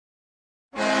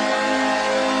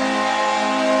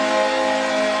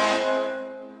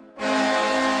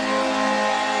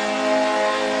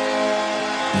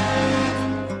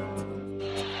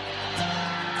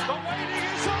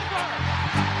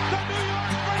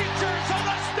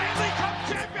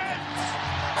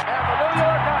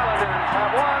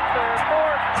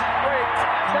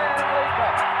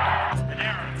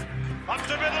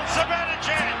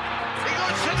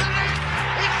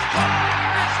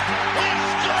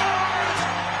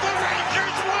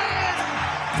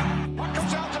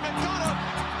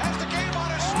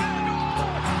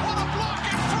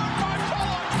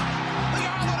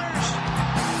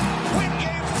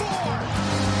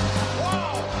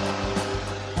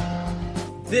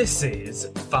This is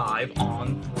 5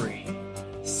 on 3.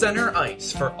 Center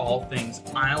ice for all things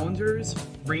Islanders,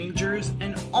 Rangers,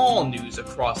 and all news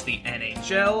across the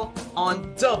NHL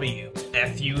on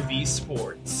WFUV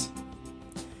Sports.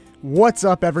 What's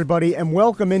up, everybody, and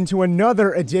welcome into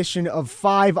another edition of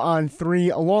 5 on 3,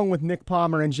 along with Nick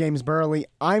Palmer and James Birle.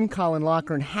 I'm Colin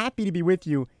Loughran, happy to be with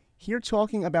you here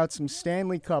talking about some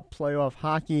Stanley Cup playoff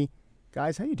hockey.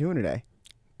 Guys, how you doing today?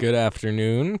 Good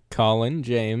afternoon, Colin,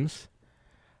 James.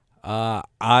 We got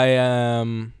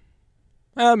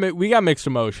mixed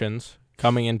emotions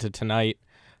coming into tonight.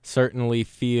 Certainly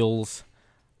feels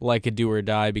like a do or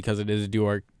die because it is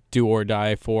do or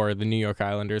die for the New York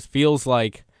Islanders. Feels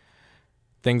like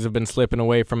things have been slipping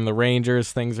away from the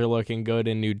Rangers. Things are looking good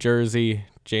in New Jersey.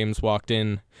 James walked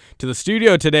in to the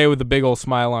studio today with a big old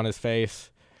smile on his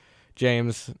face.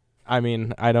 James, I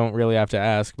mean, I don't really have to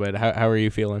ask, but how are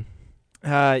you feeling?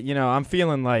 I'm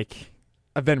feeling like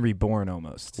I've been reborn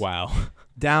almost. Wow.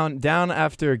 Down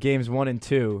after games 1 and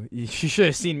 2. You should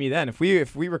have seen me then. If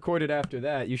we recorded after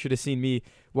that, you should have seen me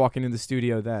walking in the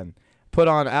studio then. Put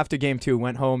on after game 2,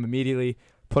 went home immediately,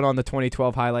 put on the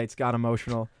 2012 highlights, got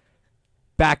emotional.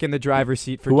 Back in the driver's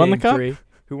seat for game 3.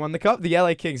 Who won the cup? The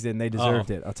LA Kings did, and they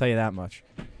deserved it. I'll tell you that much.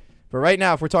 But right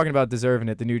now, if we're talking about deserving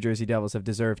it, the New Jersey Devils have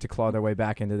deserved to claw their way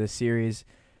back into this series,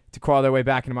 to claw their way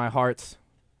back into my hearts.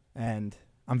 And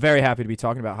I'm very happy to be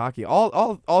talking about hockey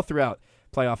all throughout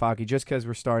playoff hockey, just because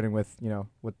we're starting with,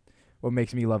 what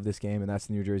makes me love this game, and that's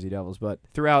the New Jersey Devils. But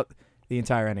throughout the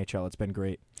entire NHL, it's been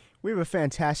great. We have a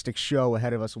fantastic show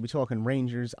ahead of us. We'll be talking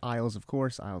Rangers, Isles, of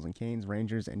course, Isles and Canes,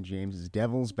 Rangers, and James's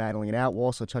Devils battling it out. We'll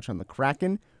also touch on the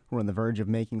Kraken, who are on the verge of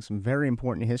making some very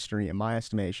important history, in my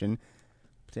estimation.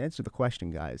 But to answer the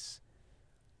question, guys,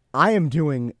 I am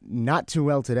doing not too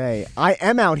well today. I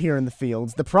am out here in the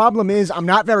fields. The problem is I'm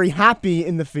not very happy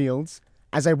in the fields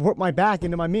as I put my back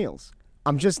into my meals.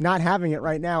 I'm just not having it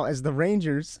right now as the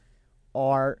Rangers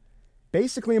are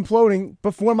basically imploding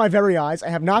before my very eyes. I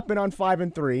have not been on 5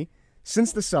 and 3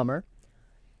 since the summer.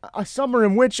 A summer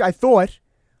in which I thought,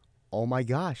 oh my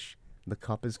gosh, the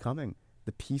cup is coming.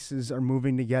 The pieces are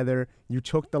moving together. You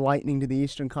took the Lightning to the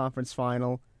Eastern Conference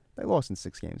Final. They lost in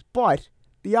 6 games, but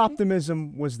the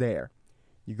optimism was there.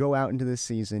 You go out into this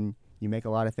season, you make a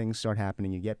lot of things start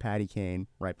happening. You get Patty Kane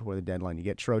right before the deadline. You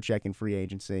get Trocheck in free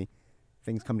agency.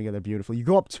 Things come together beautifully. You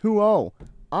go up 2-0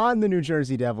 on the New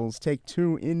Jersey Devils, take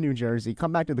 2 in New Jersey,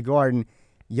 come back to the Garden.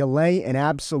 You lay an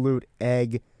absolute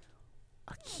egg.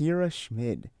 Akira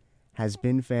Schmid has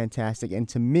been fantastic. And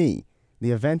to me,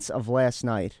 the events of last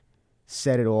night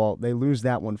said it all. They lose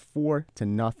that one 4-0.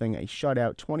 A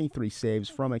shutout, 23 saves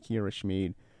from Akira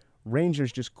Schmid.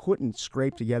 Rangers just couldn't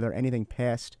scrape together anything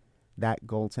past that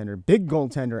goaltender. Big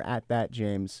goaltender at that,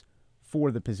 James, for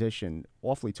the position.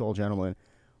 Awfully tall gentleman.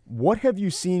 What have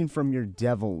you seen from your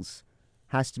Devils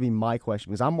has to be my question,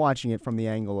 because I'm watching it from the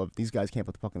angle of these guys can't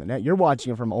put the puck in the net. You're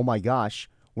watching it from, oh my gosh,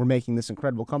 we're making this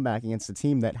incredible comeback against a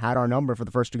team that had our number for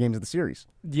the first 2 games of the series.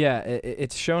 Yeah,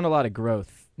 it's shown a lot of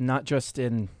growth, not just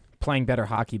in playing better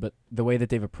hockey, but the way that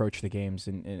they've approached the games.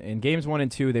 In games 1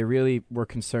 and 2, they really were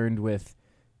concerned with,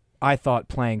 I thought,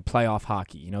 playing playoff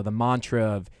hockey. The mantra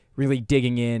of really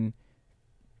digging in,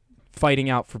 fighting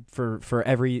out for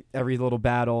every little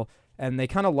battle. And they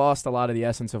kind of lost a lot of the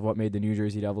essence of what made the New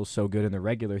Jersey Devils so good in the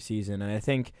regular season. And I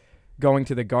think going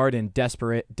to the Garden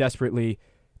desperately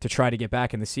to try to get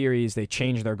back in the series, they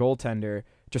changed their goaltender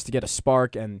just to get a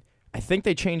spark. And I think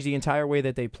they changed the entire way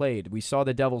that they played. We saw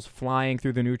the Devils flying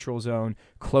through the neutral zone,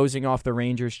 closing off the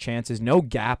Rangers' chances. No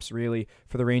gaps, really,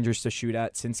 for the Rangers to shoot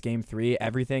at since Game 3.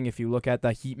 Everything, if you look at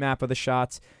the heat map of the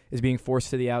shots, is being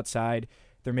forced to the outside.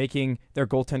 They're making their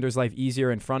goaltender's life easier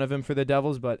in front of him for the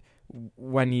Devils, but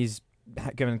when he's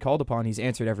given called upon, he's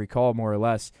answered every call, more or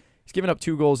less. He's given up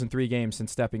 2 goals in 3 games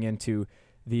since stepping into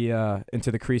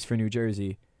the crease for New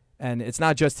Jersey. And it's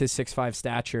not just his 6'5"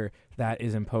 stature that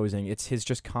is imposing. It's his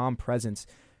just calm presence.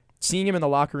 Seeing him in the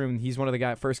locker room, he's one of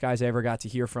the first guys I ever got to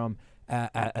hear from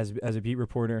as a beat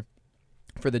reporter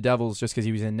for the Devils, just because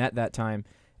he was in net that time.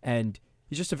 And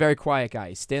he's just a very quiet guy.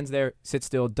 He stands there, sits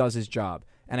still, does his job.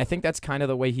 And I think that's kind of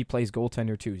the way he plays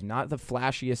goaltender too. He's not the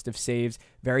flashiest of saves,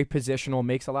 very positional,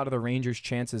 makes a lot of the Rangers'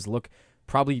 chances look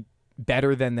probably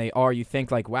better than they are. You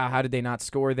think like, wow, how did they not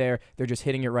score there? They're just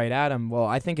hitting it right at him. Well,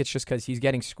 I think it's just because he's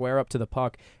getting square up to the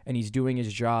puck and he's doing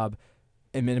his job.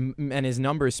 And his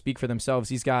numbers speak for themselves.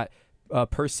 He's got,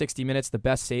 per 60 minutes, the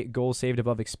best goal saved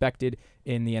above expected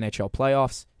in the NHL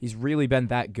playoffs. He's really been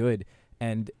that good.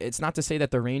 And it's not to say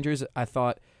that the Rangers, I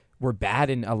thought, were bad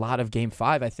in a lot of Game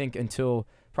 5. I think until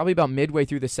probably about midway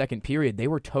through the second period, they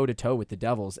were toe-to-toe with the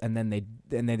Devils, and then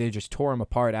they just tore them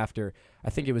apart after, I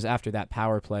think it was after that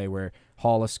power play where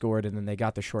Haula scored and then they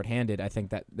got the shorthanded. I think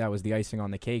that was the icing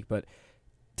on the cake. But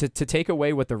to take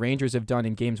away what the Rangers have done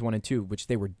in games 1 and 2, which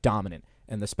they were dominant,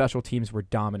 and the special teams were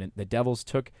dominant, the Devils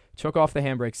took off the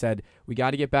handbrake, said, we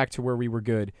got to get back to where we were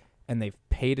good, and they've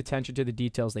paid attention to the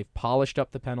details. They've polished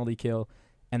up the penalty kill,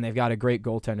 and they've got a great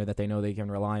goaltender that they know they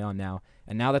can rely on now.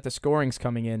 And now that the scoring's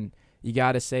coming in, you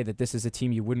got to say that this is a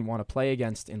team you wouldn't want to play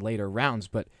against in later rounds,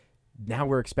 but now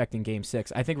we're expecting Game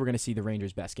 6. I think we're going to see the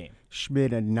Rangers' best game.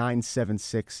 Schmidt, a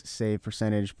 .976 save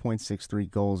percentage,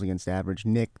 .63 goals against average.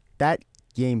 Nick, that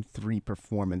Game 3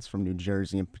 performance from New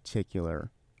Jersey in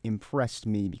particular impressed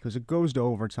me because it goes to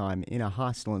overtime in a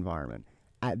hostile environment.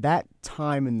 At that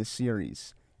time in the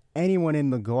series, anyone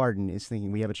in the Garden is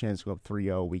thinking we have a chance to go up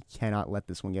 3-0. We cannot let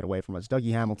this one get away from us.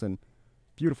 Dougie Hamilton,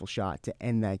 beautiful shot to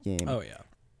end that game. Oh, yeah.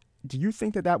 Do you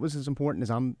think that was as important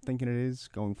as I'm thinking it is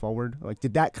going forward? Like,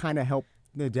 did that kind of help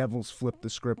the Devils flip the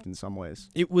script in some ways?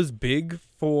 It was big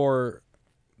for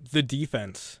the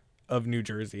defense of New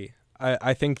Jersey.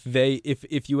 I think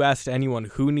if you asked anyone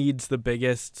who needs the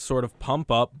biggest sort of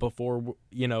pump up before,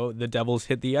 the Devils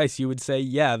hit the ice, you would say,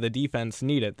 yeah, the defense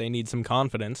need it. They need some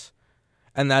confidence.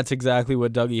 And that's exactly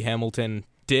what Dougie Hamilton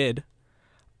did.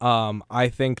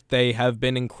 I think they have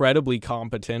been incredibly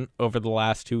competent over the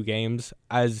last 2 games.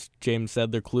 As James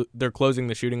said, they're closing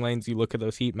the shooting lanes. You look at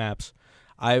those heat maps.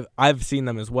 I've seen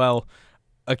them as well.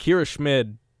 Akira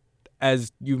Schmid,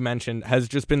 as you mentioned, has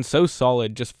just been so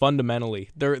solid, just fundamentally.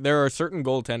 There are certain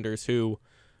goaltenders who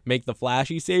make the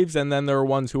flashy saves, and then there are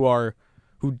ones who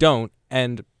don't.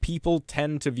 And people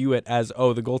tend to view it as,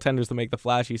 the goaltenders that make the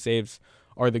flashy saves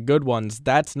are the good ones.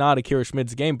 That's not Akira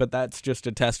Schmid's game, but that's just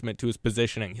a testament to his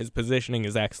positioning. His positioning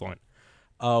is excellent.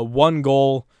 1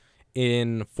 goal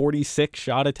in 46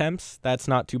 shot attempts. That's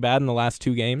not too bad in the last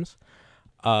 2 games.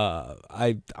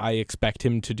 I expect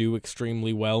him to do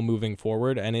extremely well moving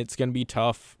forward, and it's going to be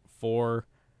tough for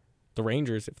the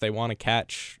Rangers if they want to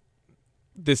catch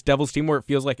this Devils team where it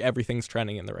feels like everything's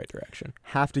trending in the right direction.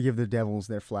 Have to give the Devils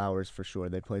their flowers for sure.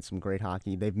 They played some great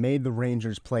hockey. They've made the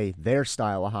Rangers play their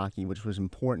style of hockey, which was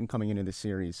important coming into the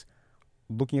series.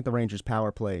 Looking at the Rangers'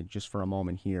 power play just for a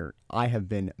moment here, I have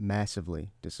been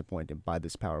massively disappointed by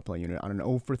this power play unit. On an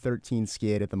 0-for-13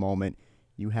 skid at the moment,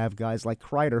 you have guys like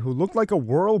Kreider, who looked like a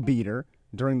world beater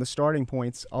during the starting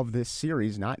points of this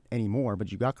series. Not anymore, but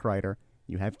you got Kreider.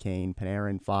 You have Kane,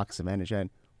 Panarin, Fox, Zibanejad.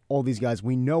 All these guys,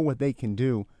 we know what they can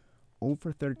do.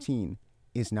 0-for-13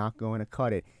 is not going to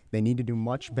cut it. They need to do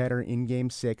much better in Game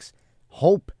 6.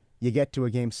 Hope you get to a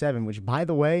Game 7, which, by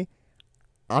the way,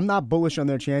 I'm not bullish on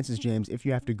their chances, James, if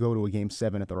you have to go to a Game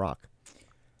 7 at the Rock.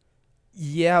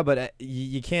 Yeah, but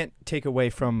you can't take away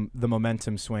from the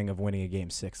momentum swing of winning a Game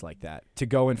 6 like that. To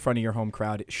go in front of your home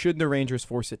crowd, should the Rangers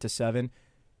force it to 7,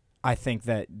 I think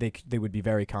that they would be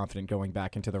very confident going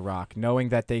back into the Rock, knowing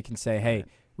that they can say, hey,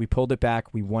 we pulled it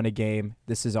back, we won a game,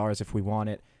 this is ours if we want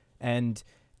it. And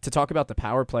to talk about the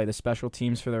power play, the special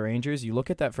teams for the Rangers, you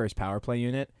look at that first power play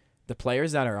unit, the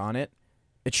players that are on it,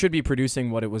 it should be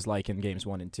producing what it was like in Games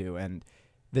 1 and 2. And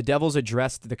the Devils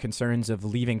addressed the concerns of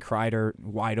leaving Kreider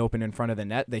wide open in front of the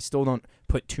net. They still don't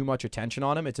put too much attention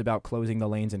on him. It's about closing the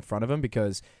lanes in front of him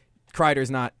because Kreider's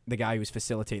not the guy who's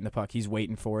facilitating the puck. He's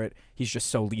waiting for it. He's just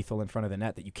so lethal in front of the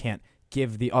net that you can't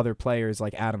give the other players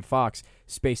like Adam Fox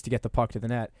space to get the puck to the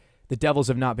net. The Devils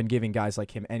have not been giving guys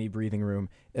like him any breathing room.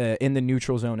 In the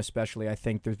neutral zone especially, I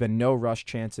think there's been no rush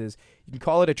chances. You can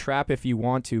call it a trap if you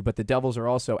want to, but the Devils are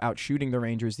also out shooting the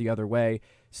Rangers the other way.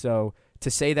 So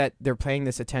to say that they're paying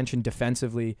this attention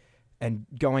defensively and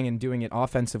going and doing it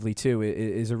offensively too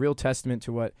is a real testament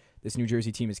to what this New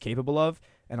Jersey team is capable of.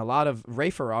 And Ray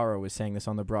Ferraro was saying this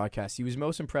on the broadcast. He was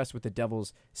most impressed with the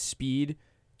Devils' speed,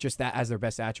 just that as their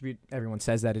best attribute. Everyone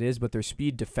says that it is, but their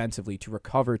speed defensively to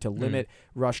recover, to limit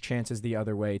rush chances the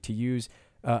other way, to use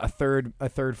a third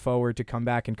forward to come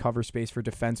back and cover space for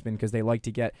defensemen because they like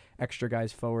to get extra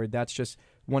guys forward. That's just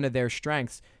one of their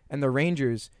strengths. And the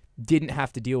Rangers didn't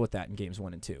have to deal with that in Games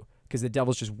 1 and 2 because the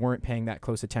Devils just weren't paying that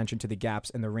close attention to the gaps,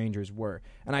 and the Rangers were.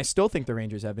 And I still think the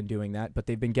Rangers have been doing that, but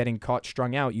they've been getting caught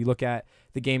strung out. You look at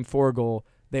the Game 4 goal,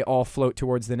 they all float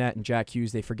towards the net, and Jack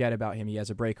Hughes, they forget about him. He has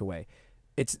a breakaway.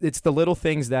 It's the little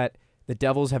things that the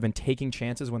Devils have been taking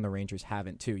chances when the Rangers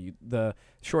haven't too. The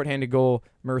shorthanded goal,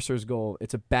 Mercer's goal,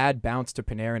 it's a bad bounce to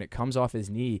Panarin. It comes off his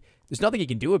knee. There's nothing he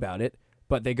can do about it,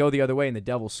 but they go the other way and the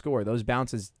Devils score. Those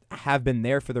bounces have been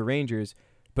there for the Rangers,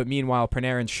 but meanwhile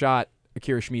Panarin shot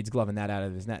Akira Schmid's gloving that out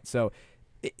of his net. So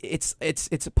it's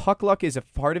puck luck is a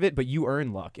part of it, but you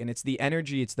earn luck, and it's the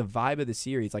energy, it's the vibe of the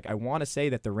series. Like I want to say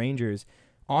that the Rangers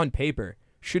on paper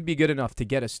should be good enough to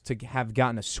get us to have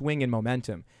gotten a swing in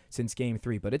momentum since Game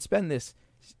 3. But it's been this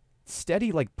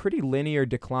steady, like pretty linear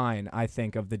decline, I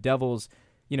think, of the Devils,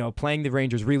 playing the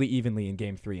Rangers really evenly in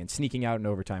Game 3 and sneaking out an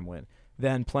overtime win,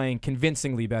 then playing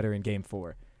convincingly better in Game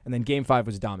 4. And then Game 5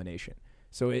 was domination.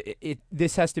 So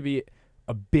this has to be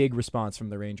a big response from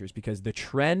the Rangers because the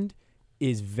trend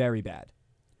is very bad.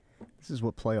 This is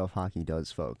what playoff hockey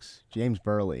does, folks. James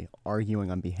Birle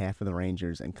arguing on behalf of the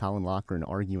Rangers and Colin Loughran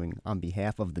arguing on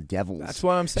behalf of the Devils. That's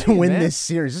what I'm saying, to win man. this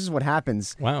series. This is what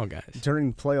happens Wow, guys.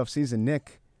 during playoff season.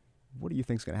 Nick, what do you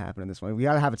think's going to happen in this one? We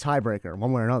got to have a tiebreaker,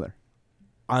 one way or another.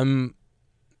 I'm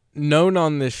known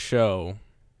on this show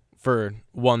for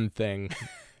one thing.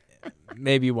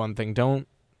 Maybe one thing. Don't.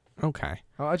 Okay.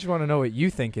 Oh, I just want to know what you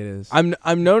think it is.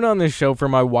 I'm known on this show for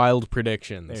my wild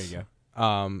predictions. There you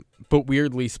go. But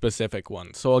weirdly specific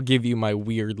ones. So I'll give you my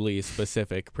weirdly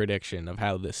specific prediction of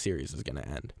how this series is going to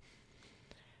end.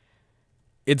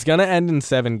 It's going to end in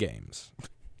 7 games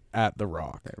at the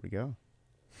Rock. There we go.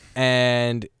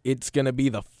 And it's going to be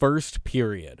the first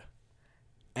period.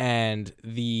 And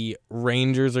the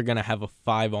Rangers are going to have a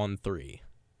 5-on-3.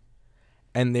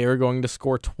 And they're going to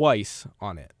score twice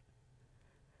on it.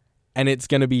 And it's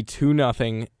going to be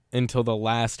 2-0 until the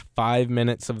last 5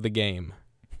 minutes of the game,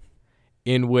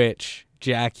 in which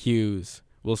Jack Hughes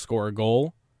will score a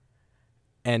goal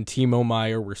and Timo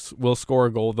Meier will score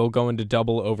a goal. They'll go into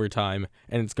double overtime,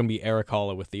 and it's going to be Eric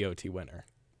Haula with the OT winner.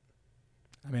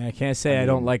 I mean, I can't say I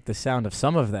don't like the sound of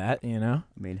some of that, I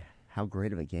mean, how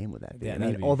great of a game would that be? Yeah, I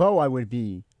that'd mean, be- although I would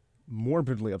be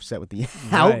morbidly upset with the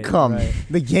outcome, right.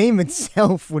 the game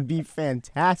itself would be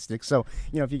fantastic. So,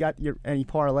 if you got any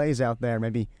parlays out there,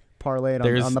 maybe parlay it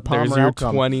on the Palmer there's your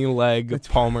outcome. 20-leg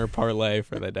Palmer parlay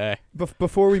for the day.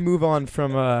 Before we move on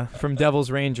from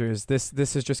Devils Rangers, this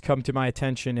has just come to my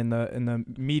attention in the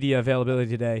media availability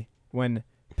today when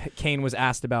Kane was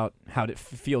asked about how to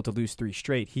feel to lose 3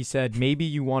 straight. He said maybe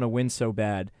you want to win so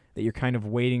bad that you're kind of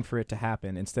waiting for it to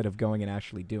happen instead of going and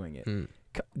actually doing it.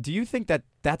 Do you think that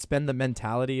that's been the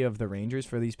mentality of the Rangers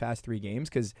for these past 3 games?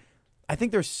 Because I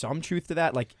think there's some truth to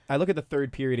that. Like, I look at the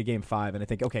third period of Game 5, and I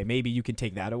think, okay, maybe you can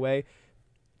take that away.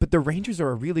 But the Rangers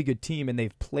are a really good team, and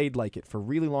they've played like it for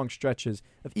really long stretches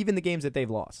of even the games that they've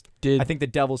lost. I think the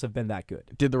Devils have been that good.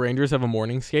 Did the Rangers have a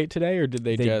morning skate today, or did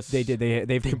they just... They did.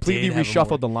 They've completely did have a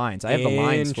reshuffled the lines. I have the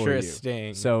lines for you.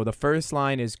 Interesting. So the first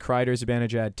line is Kreider,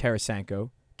 Zibanejad, Tarasenko.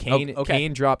 Okay.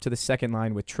 Kane dropped to the second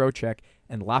line with Trocheck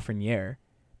and Lafreniere.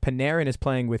 Panarin is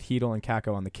playing with Hedl and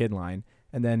Kakko on the kid line.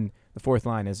 And then the fourth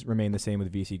line has remained the same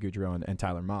with VC Goudreau and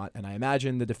Tyler Mott. And I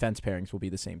imagine the defense pairings will be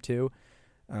the same too.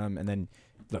 And then,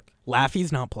 look,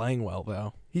 Laffy's not playing well,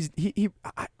 though.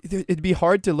 It'd be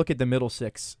hard to look at the middle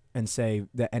six and say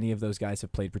that any of those guys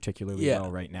have played particularly well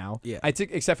right now. Yeah.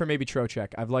 Except for maybe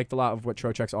Trocheck. I've liked a lot of what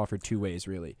Trocheck's offered 2 ways,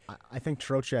 really. I think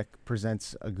Trocheck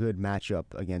presents a good matchup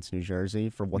against New Jersey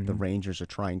for what the Rangers are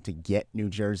trying to get New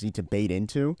Jersey to bait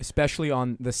into. Especially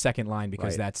on the second line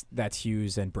because that's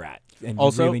Hughes and Bratt. And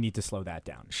Also, you really need to slow that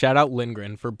down. Shout out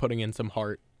Lindgren for putting in some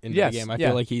heart into the game. I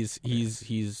feel like he's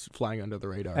flying under the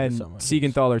radar. And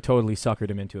Siegenthaler totally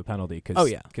suckered him into a penalty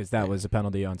because that was a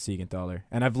penalty on Siegenthaler.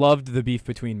 And I've loved the beef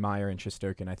between Meier and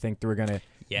Shesterkin. I think we're gonna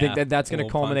that's gonna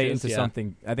culminate into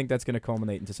something. I think that's gonna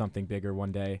culminate into something bigger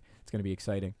one day. It's gonna be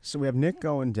exciting. So we have Nick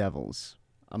going Devils.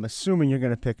 I'm assuming you're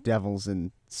gonna pick Devils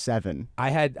in 7. I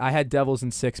had Devils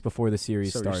in 6 before the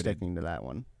series so started. You're sticking to that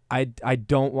one. I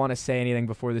don't want to say anything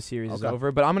before the series is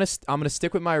over, but I'm gonna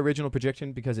stick with my original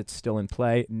prediction because it's still in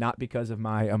play, not because of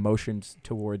my emotions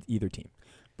toward either team.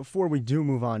 Before we do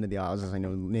move on to the Isles, as I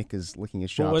know Nick is licking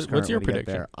his chops. What's your to get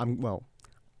prediction? there.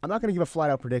 I'm not going to give a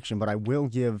flat-out prediction, but I will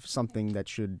give something that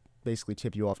should basically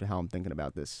tip you off to how I'm thinking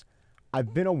about this.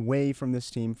 I've been away from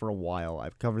this team for a while.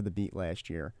 I've covered the beat last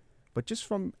year, but just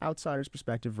from outsider's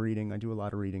perspective, reading, I do a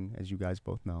lot of reading, as you guys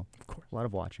both know. Of course, a lot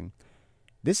of watching.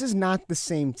 This is not the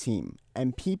same team,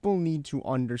 and people need to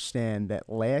understand that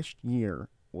last year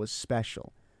was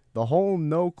special. The whole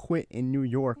no quit in New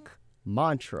York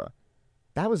mantra,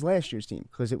 that was last year's team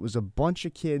because it was a bunch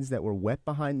of kids that were wet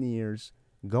behind the ears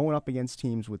going up against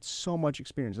teams with so much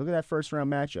experience. Look at that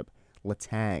first-round matchup.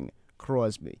 Letang,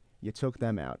 Crosby, you took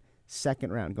them out.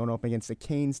 Second round, going up against the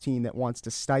Canes team that wants to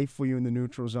stifle you in the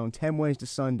neutral zone 10 ways to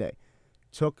Sunday.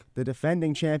 Took the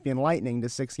defending champion Lightning to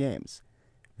 6 games.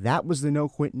 That was the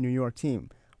no-quit New York team.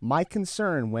 My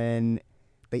concern when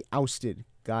they ousted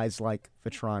guys like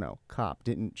Vetrano, Kopp,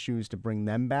 didn't choose to bring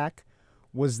them back,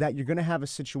 was that you're going to have a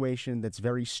situation that's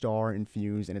very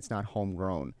star-infused and it's not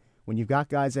homegrown. When you've got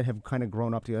guys that have kind of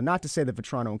grown up together, not to say that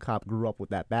Vetrano and Kopp grew up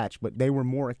with that batch, but they were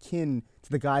more akin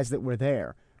to the guys that were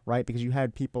there. right? Because you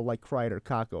had people like Kreider,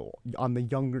 Kako on the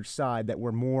younger side that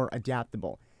were more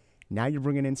adaptable. Now you're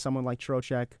bringing in someone like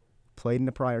Trocheck, played in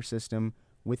the prior system,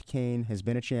 with Kane, has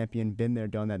been a champion, been there,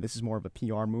 done that. This is more of a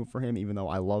PR move for him, even though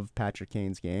I love Patrick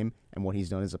Kane's game and what he's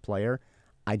done as a player.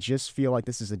 I just feel like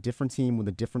this is a different team with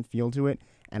a different feel to it,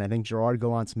 and I think Gerard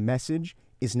Gallant's message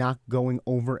is not going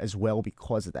over as well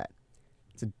because of that.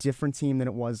 It's a different team than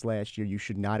it was last year. You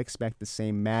should not expect the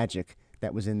same magic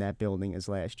that was in that building as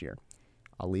last year.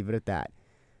 I'll leave it at that.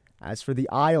 As for the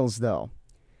Isles, though,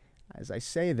 as I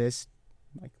say this,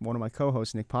 like one of my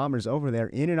co-hosts, Nick Palmer, is over there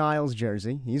in an Isles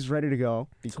jersey. He's ready to go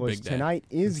because tonight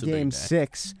is Game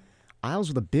 6. Isles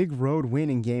with a big road win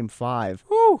in Game 5.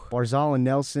 Woo! Barzal and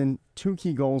Nelson, 2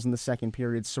 key goals in the second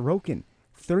period. Sorokin,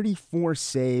 34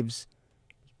 saves.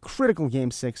 Critical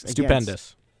Game 6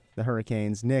 against the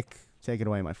Hurricanes. Nick, take it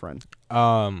away, my friend.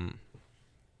 Man.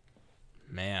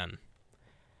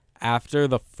 After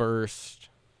the first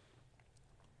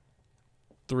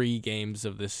 3 games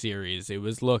of this series, it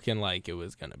was looking like it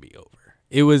was going to be over.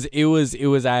 It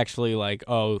was actually like,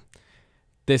 oh,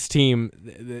 this team,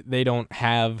 they don't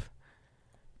have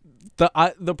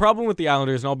the problem with the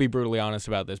Islanders, and I'll be brutally honest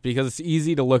about this, because it's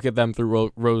easy to look at them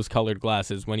through rose-colored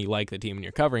glasses when you like the team and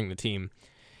you're covering the team,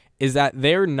 is that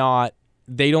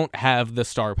they don't have the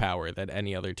star power that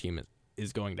any other team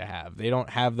is going to have. They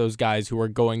don't have those guys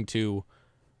who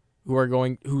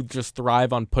just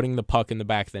thrive on putting the puck in the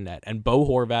back of the net. And Bo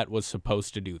Horvat was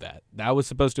supposed to do that. That was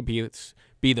supposed to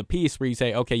be the piece where you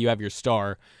say, okay, you have your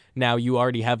star. Now you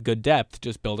already have good depth.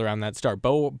 Just build around that star.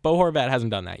 Bo Horvat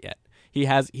hasn't done that yet. He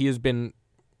has been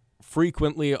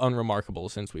frequently unremarkable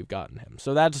since we've gotten him.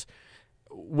 So that's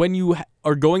when you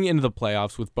are going into the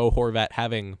playoffs with Bo Horvat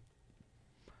having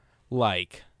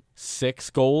like 6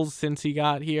 goals since he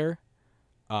got here.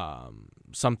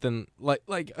 Something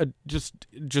like a just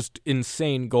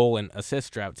insane goal and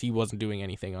assist droughts. He wasn't doing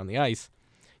anything on the ice.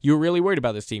 You're really worried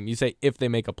about this team. You say if they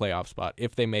make a playoff spot,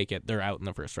 if they make it, they're out in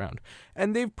the first round.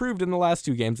 And they've proved in the last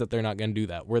 2 games that they're not going to do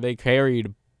that. Were they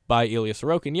carried by Ilya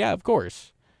Sorokin? Yeah, of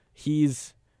course.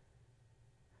 He's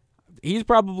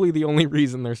probably the only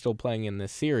reason they're still playing in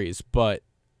this series, but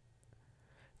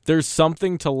there's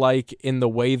something to like in the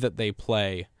way that they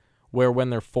play, where when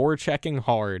they're forechecking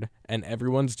hard and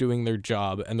everyone's doing their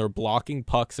job and they're blocking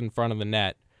pucks in front of the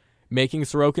net, making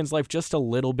Sorokin's life just a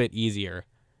little bit easier,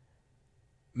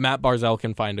 Matt Barzal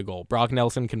can find a goal. Brock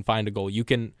Nelson can find a goal. You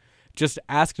can just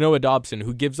ask Noah Dobson,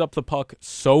 who gives up the puck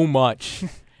so much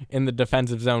in the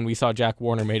defensive zone. We saw Jack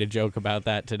Warner made a joke about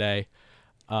that today.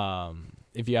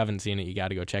 If you haven't seen it, you got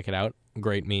to go check it out.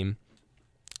 Great meme.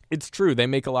 It's true, they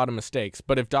make a lot of mistakes,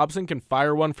 but if Dobson can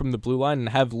fire one from the blue line and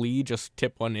have Lee just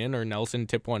tip one in, or Nelson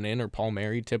tip one in, or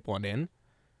Palmieri tip one in,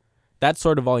 that's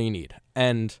sort of all you need.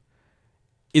 And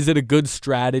is it a good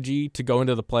strategy to go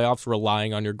into the playoffs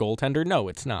relying on your goaltender? No,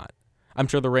 it's not. I'm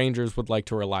sure the Rangers would like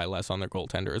to rely less on their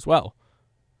goaltender as well.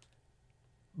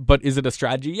 But is it a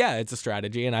strategy? Yeah, it's a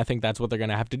strategy, and I think that's what they're going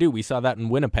to have to do. We saw that in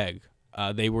Winnipeg.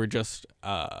 They were just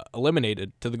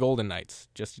eliminated to the Golden Knights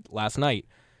just last night.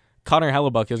 Connor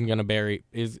Hellebuck isn't going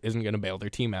to bail their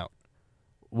team out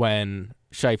when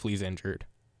Scheifele's injured,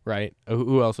 right?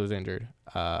 Who else was injured?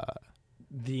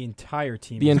 The entire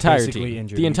team. The entire team.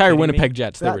 Injured. The entire Winnipeg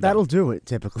Jets. That'll do it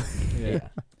typically. Yeah.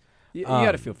 You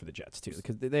got to feel for the Jets, too,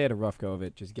 because they had a rough go of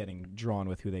it just getting drawn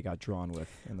with who they got drawn with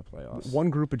in the playoffs. One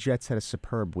group of Jets had a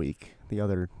superb week. The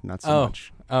other, not so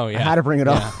much. Oh, yeah. I had to bring it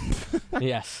up.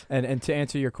 Yes. And to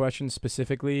answer your question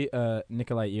specifically,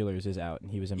 Nikolai Ehlers is out,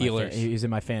 and he was in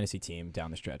my fantasy team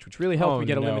down the stretch, which really helped me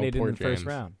get eliminated in the first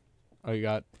round. Oh, you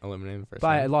got eliminated in the first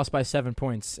round? I lost by 7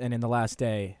 points, and in the last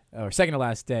day, or second to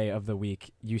last day of the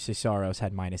week, UC Saros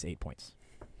had minus 8 points.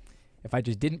 If I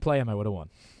just didn't play him, I would have won.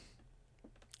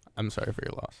 I'm sorry for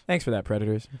your loss. Thanks for that,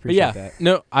 Predators. Appreciate that.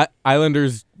 No,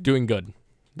 Islanders doing good.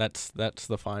 That's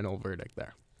the final verdict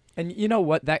there. And you know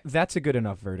what? That's a good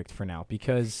enough verdict for now,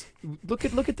 because look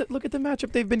at the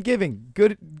matchup they've been giving.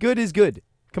 Good is good.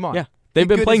 Come on. Yeah. They've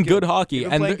been playing good hockey,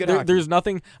 and there's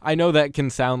nothing. I know that can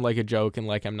sound like a joke and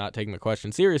like I'm not taking the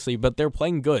question seriously, but they're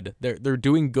playing good. They're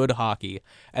doing good hockey,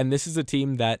 and this is a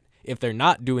team that if they're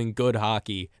not doing good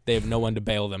hockey, they have no one to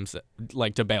bail them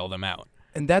out.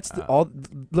 And that's all.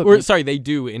 Look, they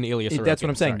do in Ilya Sorokin. That's what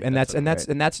I'm saying,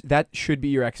 Sorry, that should be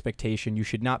your expectation. You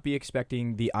should not be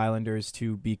expecting the Islanders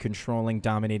to be controlling,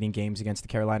 dominating games against the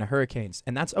Carolina Hurricanes,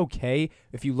 and that's okay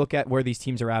if you look at where these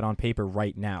teams are at on paper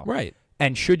right now. Right.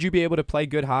 And should you be able to play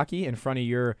good hockey in front of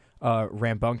your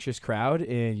rambunctious crowd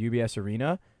in UBS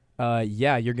Arena?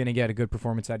 You're going to get a good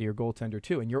performance out of your goaltender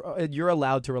too, and you're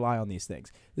allowed to rely on these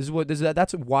things.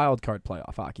 That's a wild card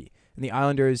playoff hockey, and the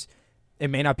Islanders. It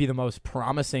may not be the most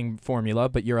promising formula,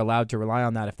 but you're allowed to rely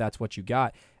on that if that's what you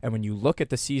got. And when you look at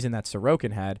the season that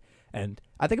Sorokin had, and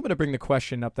I think I'm going to bring the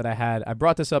question up that I had. I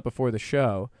brought this up before the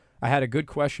show. I had a good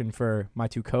question for my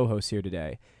two co-hosts here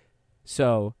today.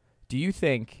 So, do you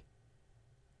think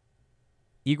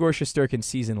Igor Shesterkin's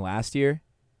season last year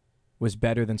was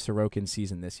better than Sorokin's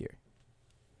season this year?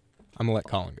 I'm going to let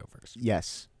Colin go first.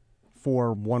 Yes,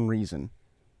 for one reason.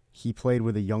 He played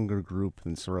with a younger group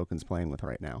than Sorokin's playing with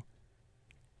right now.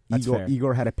 That's fair.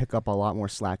 Igor had to pick up a lot more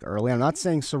slack early. I'm not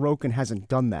saying Sorokin hasn't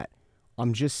done that.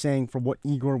 I'm just saying for what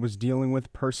Igor was dealing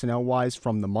with personnel-wise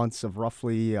from the months of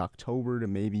roughly October to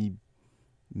maybe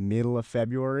middle of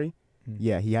February,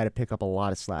 yeah, he had to pick up a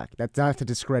lot of slack. That's not to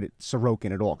discredit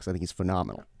Sorokin at all, because I think he's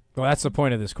phenomenal. Well, that's the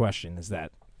point of this question, is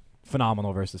that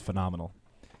phenomenal versus phenomenal.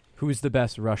 Who's the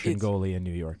best Russian goalie in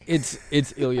New York? It's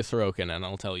Ilya Sorokin, and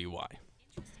I'll tell you why.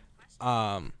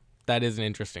 That is an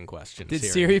interesting question. Did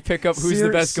Siri pick up who's the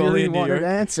best goalie in New York?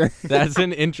 Answer. That's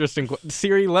an interesting question.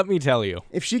 Siri, let me tell you.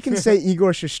 If she can say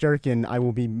Igor Shesterkin, I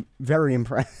will be very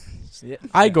impressed. Yeah.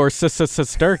 Igor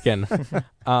Shesterkin.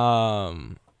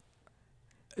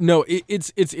 No,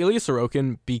 it's Ilya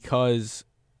Sorokin because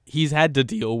he's had to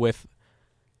deal with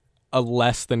a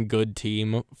less than good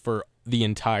team for the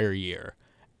entire year.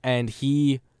 And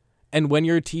when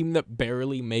you're a team that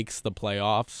barely makes the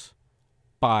playoffs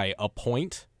by a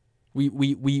point,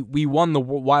 we won the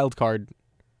wild card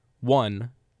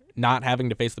not having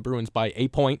to face the Bruins by a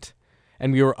point,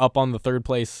 and we were up on the third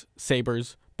place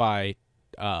Sabres by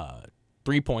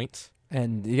 3 points.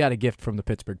 And you got a gift from the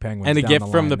Pittsburgh Penguins. And a down gift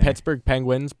the from line the there. Pittsburgh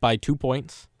Penguins by 2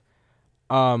 points.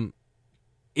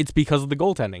 It's because of the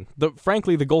goaltending.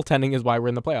 Frankly, the goaltending is why we're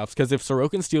in the playoffs. Because if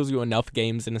Sorokin steals you enough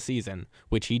games in a season,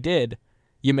 which he did,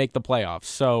 you make the playoffs.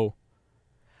 So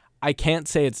I can't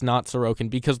say it's not Sorokin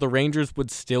because the Rangers would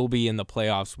still be in the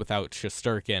playoffs without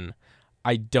Shesterkin.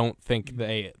 I don't think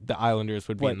the Islanders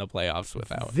would be in the playoffs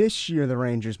without. This year, the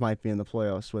Rangers might be in the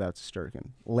playoffs without Shesterkin.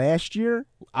 Last year,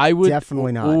 I would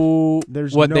definitely not. Ooh,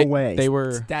 There's no way. They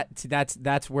were.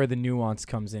 That's where the nuance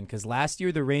comes in. Because last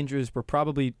year the Rangers were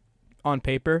probably, on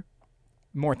paper,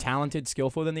 more talented,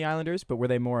 skillful than the Islanders, but were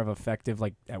they more of effective,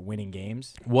 like at winning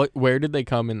games? Where did they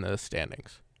come in the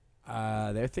standings?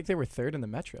 I think they were third in the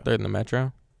Metro. Third in the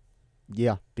Metro.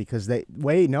 Yeah, because they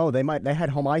had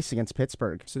home ice against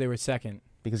Pittsburgh So they were second.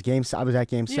 because I was at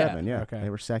Game 7. Yeah, okay. they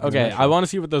were second. Okay, in the I want to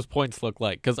see what those points look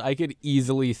like because I could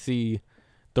easily see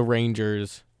the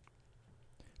Rangers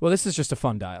Well, this is just a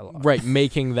fun dialogue. right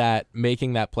making that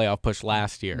playoff push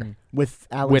last year. with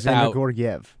Alexander Without-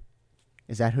 Gorgiev.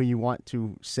 Is that who you want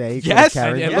to say? Yes,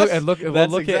 carry? And yes. look, That's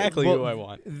look exactly at, who I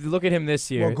want. Look at him this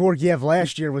year. Well, Gorgiev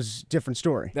last year was a different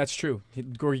story. That's true.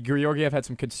 Georgiev had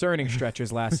some concerning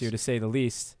stretches last year, to say the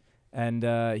least, and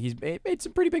he's made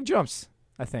some pretty big jumps,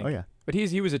 I think. Oh yeah. But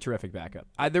he was a terrific backup.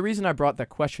 The reason I brought that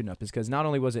question up is because not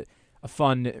only was it a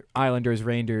fun Islanders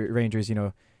Rangers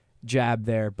jab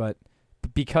there, but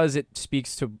because it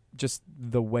speaks to just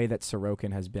the way that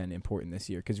Sorokin has been important this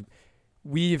year. Because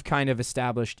we've kind of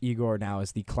established Igor now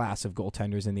as the class of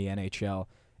goaltenders in the NHL,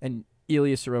 and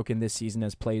Ilya Sorokin this season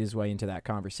has played his way into that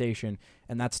conversation,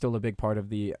 and that's still a big part of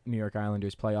the New York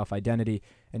Islanders' playoff identity.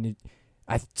 And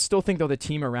I still think, though, the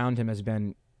team around him has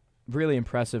been really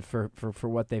impressive for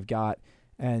what they've got,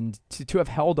 and to have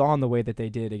held on the way that they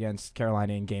did against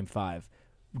Carolina in Game 5,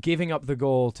 giving up the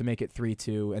goal to make it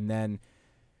 3-2, and then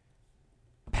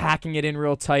packing it in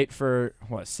real tight for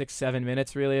 6-7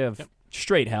 minutes really of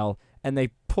straight hell, and they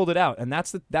pulled it out. And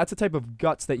that's the type of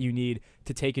guts that you need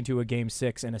to take into a Game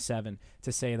 6 and a 7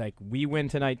 to say, like, we win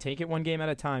tonight, take it one game at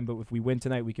a time, but if we win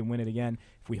tonight, we can win it again.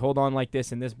 If we hold on like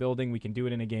this in this building, we can do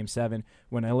it in a Game 7.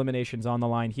 When elimination's on the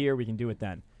line here, we can do it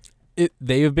then.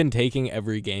 They have been taking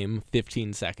every game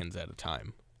 15 seconds at a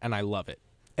time, and I love it.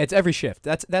 It's every shift.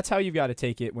 That's how you've got to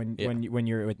take it when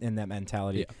you're in that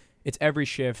mentality. Yeah. It's every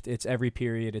shift, it's every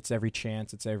period, it's every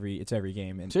chance, it's every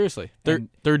game. And Seriously,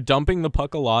 they're dumping the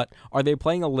puck a lot. Are they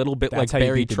playing a little bit like that's how you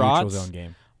Barry beat the neutral Trotz? zone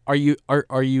game.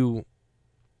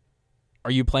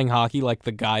 Are you playing hockey like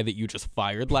the guy that you just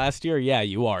fired last year? Yeah,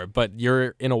 you are. But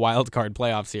you're in a wild card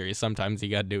playoff series. Sometimes you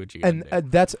got to do what you got to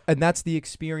do. That's the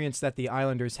experience that the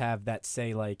Islanders have that,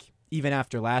 say, like, even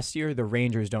after last year, the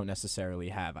Rangers don't necessarily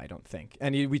have, I don't think.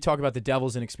 And we talk about the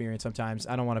Devils' inexperience sometimes.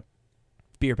 I don't want to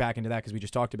beer back into that because we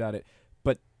just talked about it.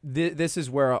 But this is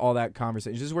where all that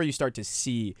conversation, this is where you start to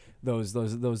see those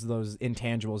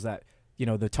intangibles that,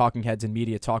 the talking heads and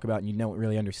media talk about and you don't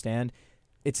really understand.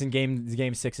 It's in game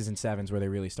 6s and 7s where they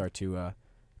really start to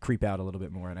creep out a little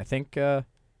bit more. And I think we're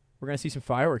going to see some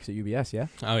fireworks at UBS, yeah?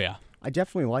 Oh, yeah. I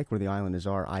definitely like where the Islanders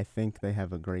are. I think they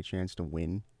have a great chance to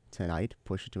win tonight,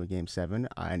 push it to a Game 7.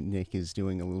 Nick is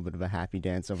doing a little bit of a happy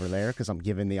dance over there because I'm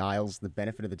giving the Isles the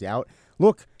benefit of the doubt.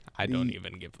 Look, I don't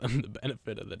even give them the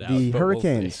benefit of the doubt. The but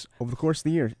Hurricanes, we'll over the course of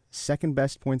the year, second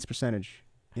best points percentage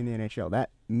in the NHL. That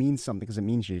means something because it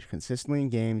means you're consistently in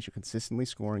games, you're consistently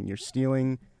scoring, you're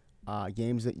stealing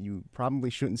games that you probably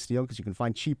shouldn't steal because you can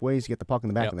find cheap ways to get the puck in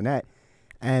the back of the net.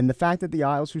 And the fact that the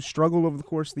Isles, who struggled over the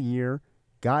course of the year,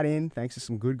 got in thanks to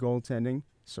some good goaltending.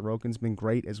 Sorokin's been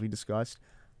great, as we discussed.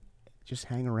 Just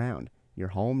hang around. You're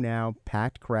home now,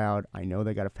 packed crowd. I know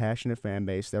they got a passionate fan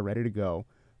base. They're ready to go.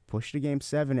 Push to Game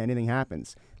 7, anything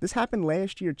happens. This happened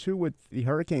last year, too, with the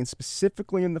Hurricanes,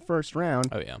 specifically in the first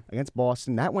round against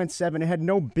Boston. That went 7. It had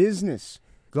no business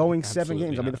going 7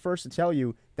 games. I'll be the first to tell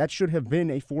you that should have been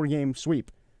a 4-game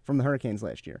sweep from the Hurricanes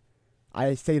last year.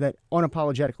 I say that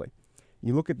unapologetically.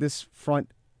 You look at this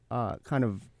front kind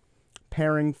of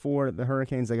pairing for the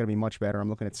Hurricanes, they got to be much better. I'm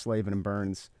looking at Slavin and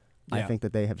Burns. Yeah. I think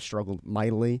that they have struggled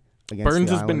mightily against Burns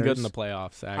the has been good Islanders. in the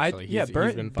playoffs, actually. He's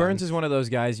been Burns is one of those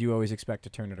guys you always expect to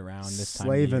turn it around this time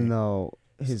Slavin, of year. though,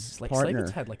 his partner.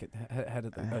 Slavin's had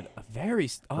a very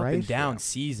up and down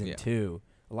season, too.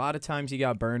 A lot of times he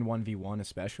got burned 1v1,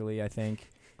 especially, I think.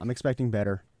 I'm expecting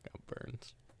better.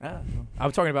 Burns. I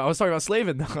was talking about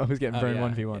Slavin, though. I was getting burned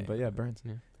 1v1, but Burns.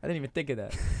 Yeah. I didn't even think of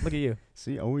that. Look at you.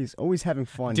 See, always having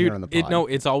fun Dude, here on the pod.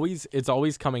 it's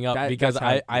always coming up because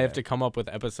I have to come up with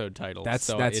episode titles. That's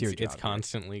your job. It's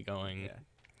constantly going. Yeah.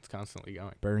 It's constantly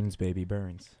going. Burns, baby,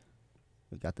 Burns.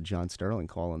 We got the John Sterling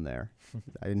call in there.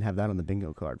 I didn't have that on the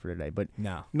bingo card for today, but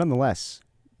no. Nonetheless,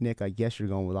 Nick, I guess you're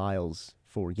going with Isles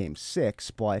for Game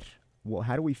 6, but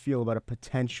how do we feel about a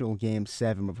potential Game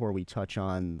 7 before we touch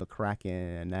on the Kraken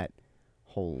and that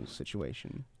whole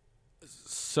situation?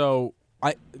 So,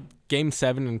 Game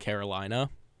 7 in Carolina.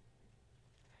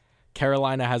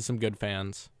 Carolina has some good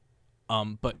fans.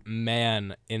 But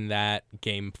man, in that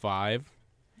Game 5,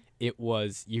 it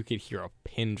was, you could hear a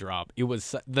pin drop. It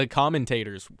was, the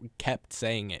commentators kept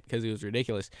saying it because it was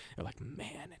ridiculous. They're like,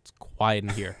 man, it's quiet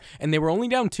in here. And they were only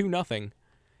down 2-0.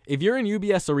 If you're in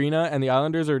UBS Arena and the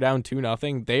Islanders are down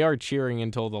 2-0, they are cheering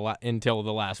until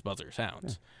the last buzzer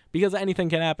sounds. Yeah. Because anything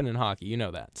can happen in hockey, you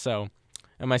know that. So,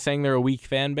 am I saying they're a weak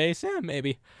fan base? Yeah,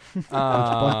 maybe.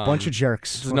 Bunch of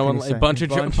jerks. A bunch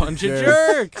of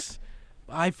jerks.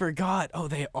 I forgot. Oh,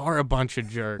 they are a bunch of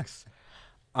jerks.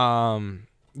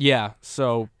 Yeah.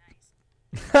 So.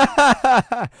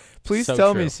 Please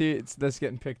tell me. See, that's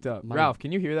getting picked up. Ralph,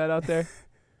 can you hear that out there?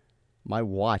 My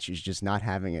watch is just not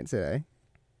having it today.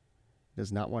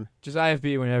 Does not want. Just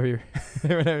IFB whenever you're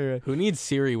ready. Who needs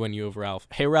Siri when you have Ralph?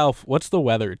 Hey, Ralph, what's the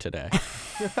weather today? He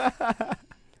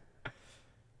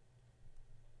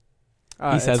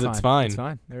says it's fine. It's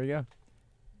fine. There we go.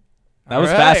 That was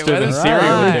faster than Siri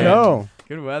would do. Go.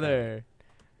 Good weather.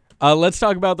 Let's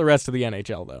talk about the rest of the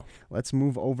NHL, though. Let's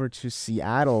move over to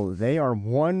Seattle. They are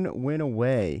 1 win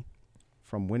away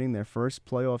from winning their first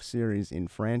playoff series in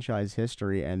franchise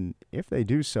history, and if they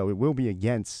do so, it will be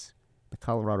against the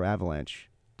Colorado Avalanche,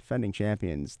 defending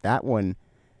champions. That one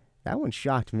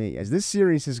shocked me. As this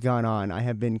series has gone on, I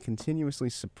have been continuously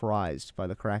surprised by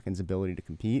the Kraken's ability to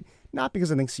compete, not because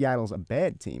I think Seattle's a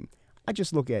bad team. I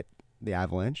just look at the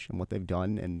Avalanche and what they've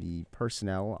done and the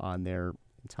personnel on their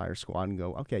entire squad and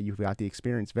go, okay, you've got the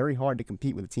experience. Very hard to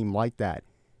compete with a team like that.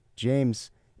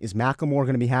 James, is Macklemore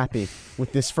going to be happy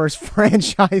with this first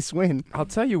franchise win? I'll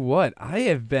tell you what, I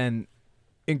have been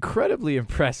incredibly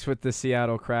impressed with the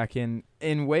Seattle Kraken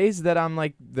in ways that I'm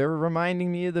like, they're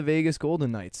reminding me of the Vegas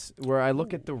Golden Knights, where I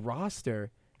look at the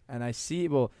roster and I see,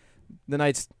 well, the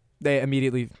Knights, they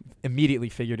immediately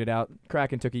figured it out.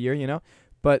 Kraken took a year,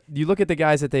 But you look at the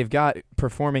guys that they've got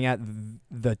performing at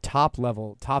the top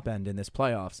end in this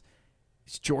playoffs.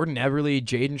 It's Jordan Eberle,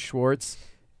 Jaden Schwartz.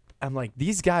 I'm like,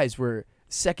 these guys were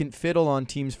second fiddle on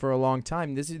teams for a long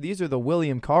time. These are the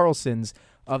William Karlssons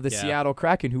of the Seattle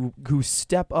Kraken who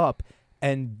step up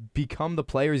and become the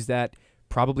players that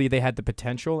probably they had the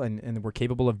potential and were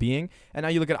capable of being. And now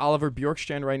you look at Oliver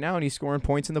Bjorkstrand right now, and he's scoring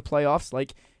points in the playoffs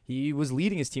like he was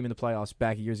leading his team in the playoffs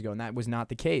back years ago, and that was not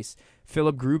the case.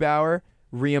 Philip Grubauer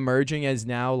reemerging as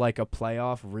now like a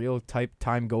playoff real type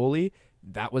time goalie.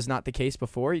 That was not the case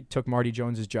before. He took Marty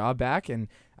Jones's job back, and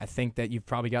I think that you've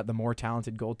probably got the more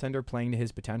talented goaltender playing to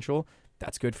his potential.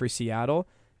 That's good for Seattle.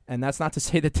 And that's not to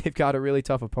say that they've got a really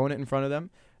tough opponent in front of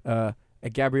them. A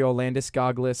Gabriel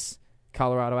Landeskoglis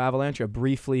Colorado Avalanche, a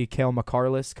briefly Cale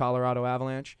McCarless Colorado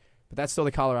Avalanche, but that's still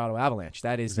the Colorado Avalanche.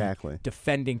 That is the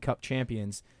defending Cup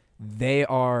champions. They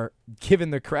are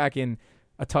giving the Kraken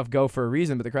a tough go for a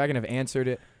reason, but the Kraken have answered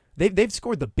it. they've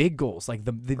scored the big goals. Like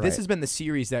this Right. has been the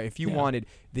series that if you wanted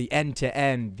the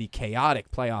end-to-end, the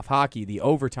chaotic playoff hockey, the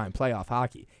overtime playoff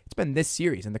hockey, it's been this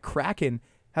series. And the Kraken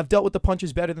have dealt with the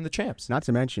punches better than the champs. Not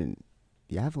to mention,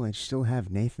 the Avalanche still have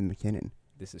Nathan McKinnon.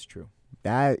 This is true.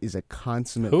 That is a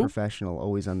consummate Who? professional,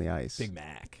 always on the ice. Big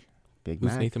Mac. Big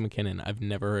Who's Mac. Nathan McKinnon? I've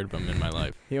never heard of him in my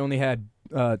life. He only had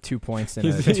 2 points in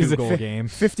a He's a 2-goal game.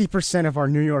 50% of our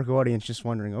New York audience just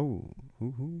wondering,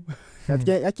 who?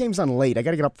 That game's on late. I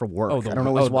got to get up for work. I don't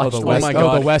always watch the the West- West. my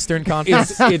God. the Western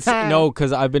Conference. It's no,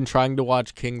 because I've been trying to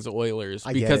watch Kings Oilers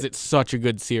I get because it. it's such a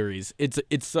good series. It's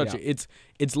such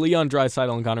it's Leon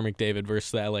Draisaitl and Connor McDavid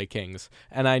versus the LA Kings,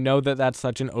 and I know that that's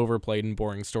such an overplayed and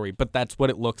boring story, but that's what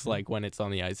it looks like when it's on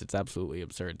the ice. It's absolutely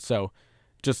absurd. So,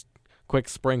 just quick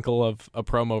sprinkle of a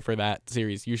promo for that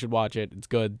series. You should watch it. It's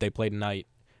good. They play tonight.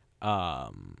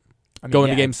 Going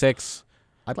to Game 6.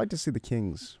 I'd like to see the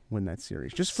Kings win that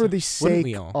series, just for the Wouldn't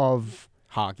we sake all? of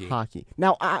Hockey.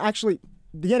 Now, actually,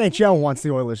 the NHL wants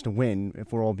the Oilers to win,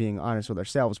 if we're all being honest with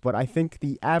ourselves, but I think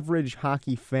the average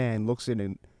hockey fan looks at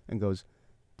it and goes,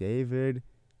 David,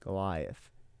 Goliath.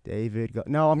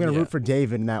 No, I'm going to root for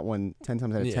David in that one 10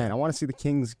 times out of 10. I want to see the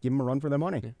Kings give him a run for their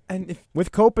money. Yeah. And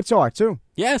With Kopitar, too.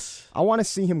 Yes. I want to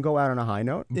see him go out on a high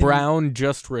note. Brown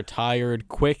just retired.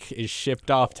 Quick is shipped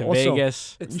off to Also,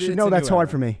 Vegas. You should know that's hard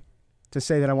for me to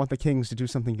say that I want the Kings to do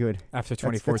something good. After That's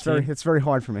 2014. it's very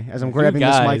hard for me as I'm grabbing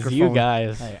this microphone. You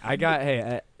guys.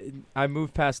 Hey, I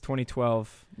moved past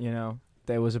 2012. You know,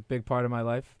 that was a big part of my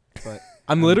life. But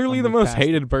I'm literally I'm the moved most past it.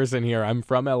 hated person here. I'm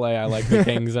from LA. I like the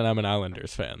Kings, and I'm an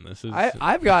Islanders fan. This is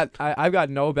I've got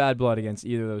no bad blood against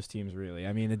either of those teams, really.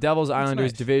 I mean, the Devils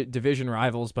Islanders nice. division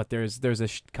rivals, but there's a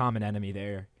common enemy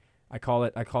there. I call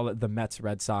it the Mets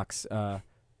Red Sox.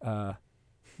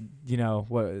 You know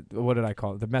what did I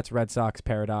call it? The Mets Red Sox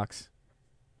paradox,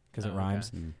 because it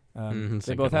rhymes. it's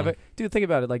They a both good have one. it. Dude, think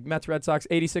about it. Like Mets Red Sox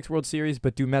 86 World Series,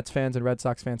 but do Mets fans and Red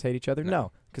Sox fans hate each other?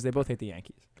 No, because they both hate the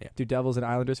Yankees. Yeah. Do Devils and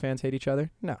Islanders fans hate each other?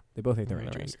 No, they both hate the No, the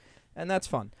Rangers. Rangers. And that's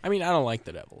fun. I mean, I don't like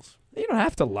the Devils. You don't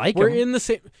have to like We're them. in the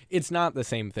same. It's not the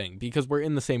same thing because we're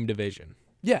in the same division.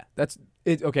 Yeah, that's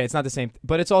it. Okay, it's not the same,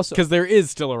 but it's also Because there is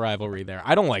still a rivalry there.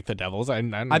 I don't like the Devils. I'm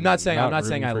not saying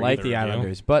I like the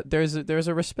Islanders, but there's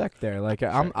a respect there. Like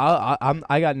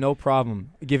I got no problem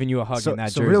giving you a hug in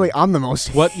that So jersey. really, I'm the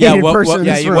most What- hated yeah, what- person what- in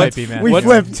yeah, this you room. might be, man. We What-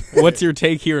 flipped. What's your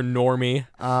take here, Normie?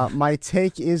 My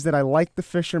take is that I like the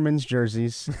fishermen's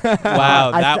jerseys.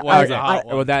 Wow, I that th- was I- a hot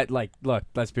well, one. that look,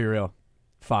 let's be real,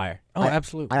 fire. Oh,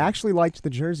 absolutely. I actually liked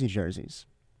the jerseys.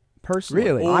 Personally,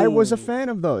 Really? I was a Ooh. fan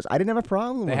of those. I didn't have a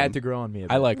problem. They with had them. to grow on me. A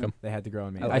bit. I like them. They had to grow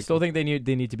on me. I I, like still think they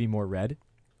need to be more red.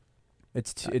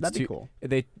 It's That'd be too cool.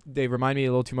 They remind me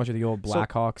a little too much of the old So-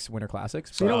 Blackhawks Winter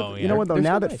Classics. So you know, Oh, you know yeah. what though? They're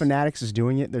Now so that nice. Fanatics is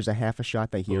doing it, there's a half a shot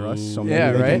they hear us. So maybe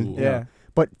Yeah, they right? can, you know. Yeah.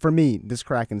 But for me, this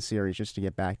Kraken series, just to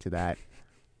get back to that,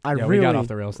 I Yeah, really we got off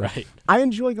the rails. there. Right. I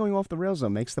enjoy going off the rails though.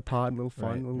 Makes the pod a little fun,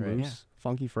 Right, a little right. loose,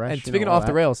 funky, fresh. And you speaking know, of all off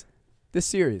the that. rails, this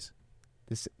series.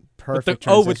 Perfect. With the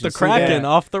transition. See, Kraken yeah.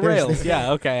 off the There's rails. the-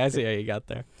 Yeah, okay. I see how you got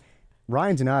there.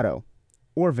 Ryan Donato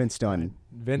or Vince Dunn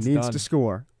Vince needs Dunn. to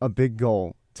score a big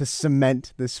goal to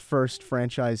cement this first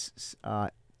franchise,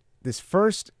 this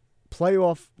first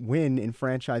playoff win in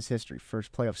franchise history,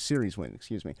 first playoff series win.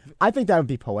 Excuse me. I think that would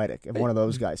be poetic if one of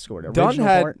those guys scored. Dunn Original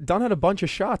had part, Dunn had a bunch of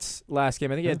shots last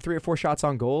game. I think he had 3 or 4 shots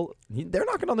on goal. They're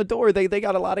knocking on the door. They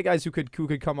got a lot of guys who could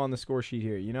come on the score sheet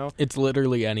here. You know. It's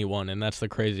literally anyone, and that's the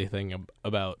crazy thing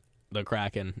about the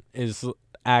Kraken is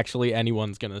actually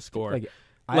anyone's gonna score.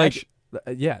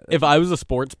 Yeah. If I was a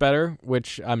sports bettor,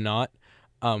 which I'm not,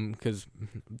 because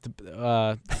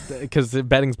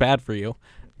betting's bad for you,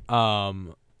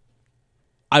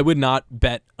 I would not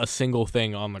bet a single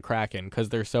thing on the Kraken because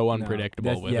they're so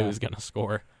unpredictable with who's gonna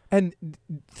score. And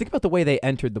think about the way they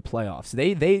entered the playoffs.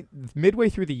 They midway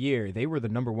through the year, they were the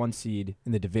number 1 seed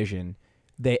in the division.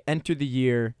 They entered the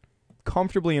year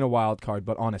comfortably in a wild card,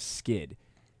 but on a skid.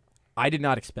 I did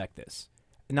not expect this.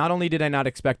 Not only did I not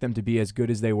expect them to be as good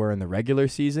as they were in the regular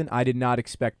season, I did not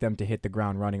expect them to hit the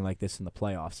ground running like this in the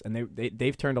playoffs. And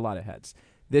they've turned a lot of heads.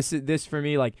 This for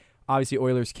me, like obviously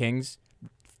Oilers Kings,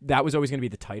 that was always going to be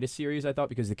the tightest series, I thought,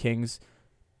 because the Kings,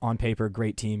 on paper,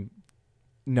 great team,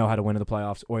 know how to win in the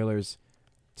playoffs. Oilers,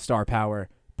 star power,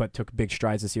 but took big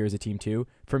strides this year as a team too.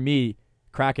 For me,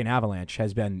 Kraken Avalanche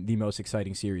has been the most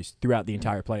exciting series throughout the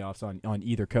entire playoffs on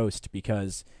either coast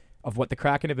because of what the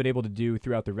Kraken have been able to do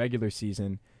throughout the regular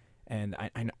season. And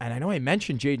I know I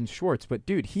mentioned Jaden Schwartz, but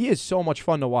dude, he is so much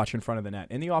fun to watch in front of the net.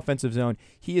 In the offensive zone,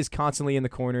 he is constantly in the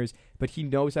corners, but he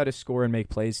knows how to score and make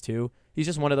plays too. He's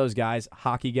just one of those guys,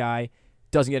 hockey guy,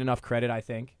 doesn't get enough credit, I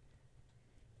think.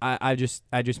 I just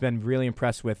been really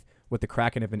impressed with what the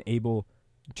Kraken have been able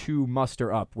to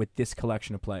muster up with this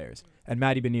collection of players. And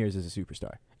Matty Beniers is a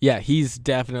superstar. Yeah, he's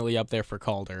definitely up there for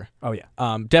Calder. Oh,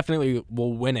 yeah. Definitely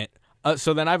will win it.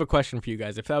 So then I have a question for you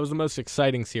guys. If that was the most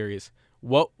exciting series,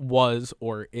 what was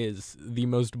or is the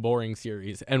most boring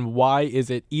series? And why is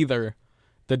it either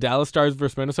the Dallas Stars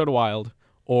versus Minnesota Wild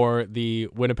or the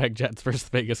Winnipeg Jets versus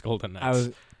the Vegas Golden Knights?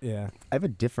 I have a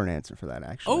different answer for that,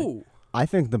 actually. Oh. I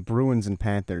think the Bruins and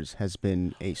Panthers has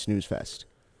been a snooze fest.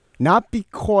 Not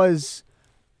because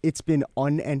it's been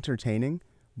unentertaining,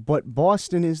 but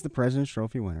Boston is the President's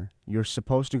Trophy winner. You're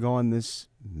supposed to go on this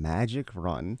magic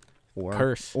run. Or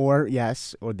curse. Or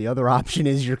the other option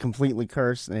is you're completely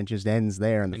cursed and it just ends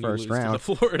there in the first round. To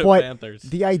the Florida but Panthers.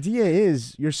 The idea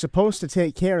is you're supposed to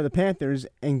take care of the Panthers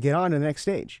and get on to the next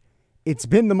stage. It's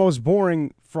been the most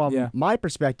boring from my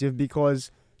perspective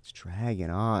because it's dragging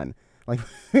on. Like,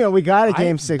 we got a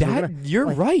game 6. You're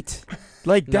right.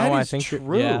 Like, that is I think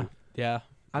true. Yeah.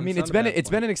 I mean, it's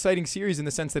been an exciting series in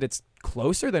the sense that it's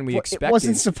closer than we expected. It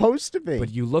wasn't supposed to be.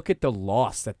 But you look at the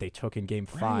loss that they took in Game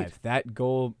 5. Right. That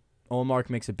goal, Ullmark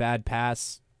makes a bad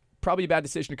pass. Probably a bad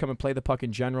decision to come and play the puck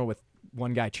in general with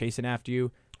one guy chasing after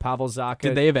you. Pavel Zacha.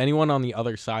 Did they have anyone on the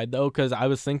other side, though? Because I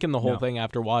was thinking the whole thing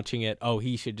after watching it,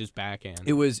 he should just backhand.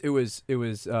 It was.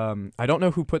 I don't know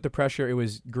who put the pressure. It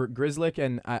was Grizzlick,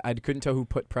 and I couldn't tell who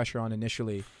put pressure on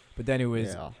initially. But then it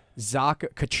was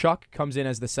Zacha. Kachuk comes in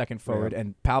as the second forward,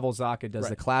 and Pavel Zacha does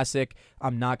the classic.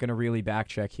 I'm not going to really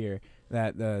backcheck here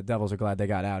that the Devils are glad they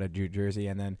got out of New Jersey,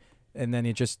 and then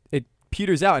it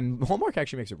peters out, and Hallmark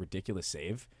actually makes a ridiculous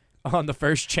save on the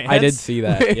first chance. I did see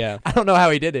that, yeah. I don't know how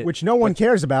he did it. Which no one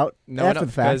cares about after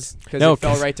the fact. Because it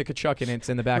fell right to Kachuk, and it's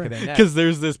in the back of their net. Because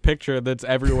there's this picture that's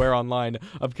everywhere online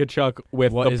of Kachuk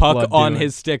with the puck on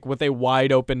his stick with a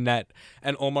wide open net,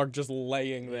 and Ullmark just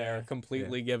laying there,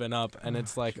 completely given up. And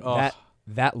it's like,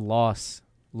 That loss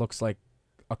looks like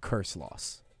a curse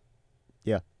loss.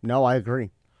 Yeah. No, I agree.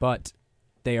 But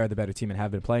they are the better team and have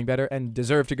been playing better and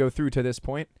deserve to go through to this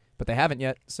point. But they haven't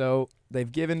yet, so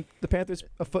they've given the Panthers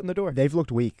a foot in the door. They've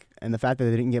looked weak, and the fact that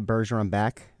they didn't get Bergeron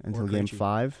back until Game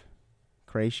 5,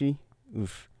 Krejci,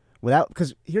 oof.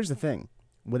 Because here's the thing.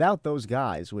 Without those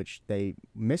guys, which they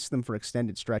missed them for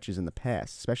extended stretches in the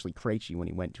past, especially Krejci when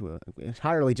he went to an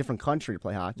entirely different country to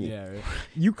play hockey,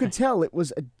 you could tell it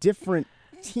was a different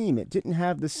team. It didn't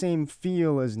have the same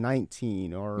feel as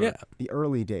 19 or the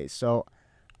early days. So,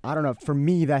 I don't know. For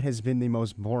me, that has been the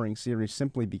most boring series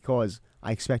simply because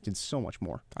I expected so much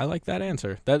more. I like that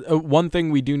answer. That one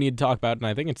thing we do need to talk about, and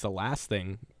I think it's the last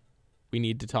thing we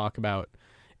need to talk about,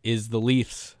 is the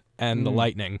Leafs and the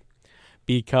Lightning.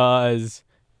 Because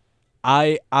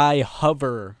I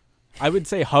hover. I would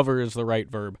say hover is the right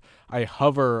verb. I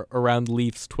hover around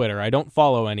Leafs Twitter. I don't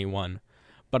follow anyone,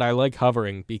 but I like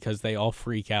hovering because they all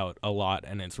freak out a lot,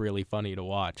 and it's really funny to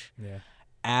watch. Yeah.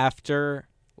 After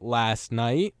last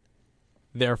night,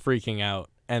 they're freaking out,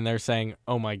 and they're saying,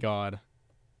 oh my God,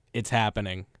 it's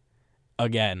happening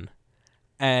again.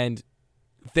 And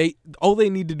all they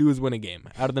need to do is win a game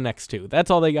out of the next 2. That's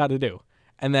all they got to do.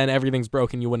 And then everything's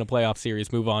broken. You win a playoff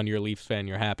series, move on. You're a Leafs fan.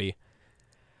 You're happy.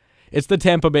 It's the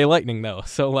Tampa Bay Lightning, though.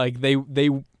 So, like, they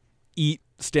eat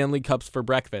Stanley Cups for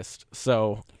breakfast.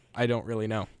 So I don't really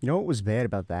know. You know what was bad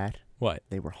about that? What?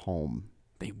 They were home.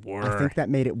 They were. I think that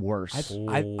made it worse.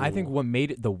 I think what made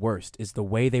it the worst is the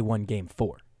way they won Game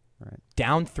 4. Right.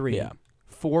 Down 3.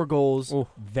 4 goals,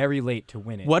 very late to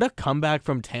win it. What a comeback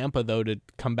from Tampa, though, to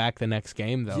come back the next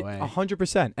game, though.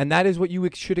 100%. And that is what you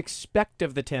should expect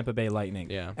of the Tampa Bay Lightning.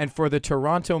 Yeah. And for the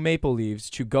Toronto Maple Leafs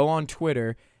to go on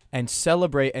Twitter and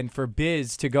celebrate, and for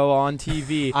Biz to go on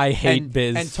TV. I hate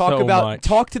Biz and talk so about much.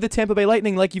 Talk to the Tampa Bay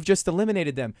Lightning like you've just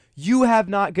eliminated them. You have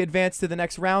not advanced to the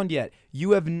next round yet.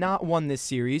 You have not won this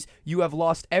series. You have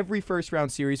lost every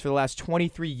first-round series for the last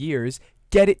 23 years.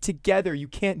 Get it together. You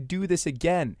can't do this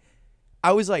again.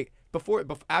 I was like,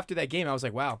 after that game, I was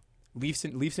like, wow, Leafs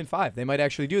in 5. They might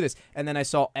actually do this. And then I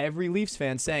saw every Leafs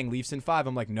fan saying Leafs in 5.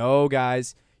 I'm like, no,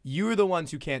 guys, you're the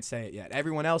ones who can't say it yet.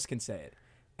 Everyone else can say it.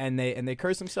 And they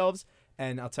curse themselves.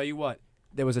 And I'll tell you what,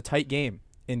 there was a tight game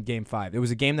in Game 5. It was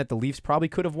a game that the Leafs probably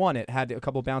could have won. It had a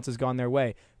couple bounces gone their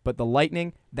way. But the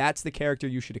Lightning, that's the character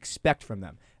you should expect from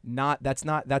them. That's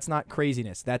not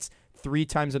craziness. That's 3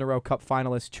 times in a row Cup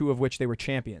finalists, 2 of which they were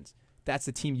champions. That's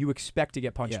the team you expect to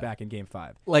get punched back in Game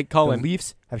 5. Like, Colin, the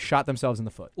Leafs have shot themselves in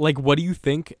the foot. Like, what do you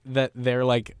think that they're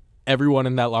like? Everyone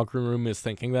in that locker room is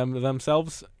thinking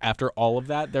themselves after all of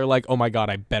that. They're like, "Oh my God,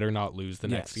 I better not lose the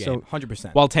next game." So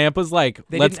 100%. While Tampa's like,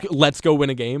 "Let's go win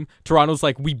a game." Toronto's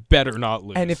like, "We better not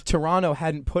lose." And if Toronto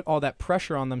hadn't put all that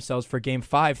pressure on themselves for Game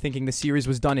 5, thinking the series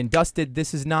was done and dusted,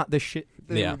 this is not the shit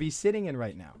they would be sitting in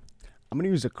right now. I'm going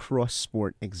to use a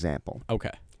cross-sport example.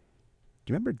 Okay.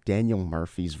 Do you remember Daniel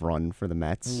Murphy's run for the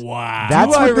Mets? Wow.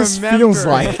 That's what this feels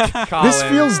like. Colin. This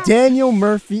feels Daniel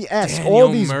Murphy-esque. Daniel All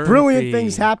these Murphy. brilliant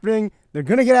things happening. They're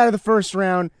going to get out of the first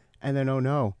round, and then, oh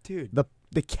no. Dude.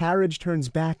 The carriage turns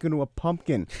back into a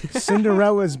pumpkin.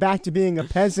 Cinderella's back to being a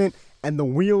peasant, and the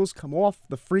wheels come off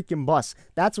the freaking bus.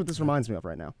 That's what this reminds me of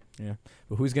right now. Yeah.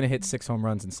 But who's going to hit 6 home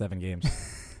runs in 7 games?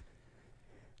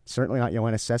 Certainly not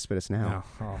Yoenis Cespedes now.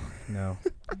 No. Oh, no.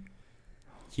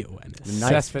 Yoenis. The knight,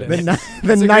 Cespedes.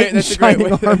 the knight in That's a great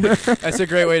shining way. armor. That's a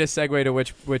great way to segue to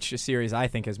which series I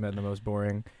think has been the most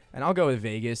boring. And I'll go with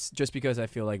Vegas just because I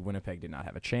feel like Winnipeg did not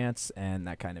have a chance, and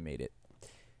that kind of made it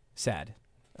sad.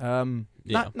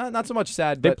 Not so much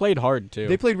sad, They but played hard, too.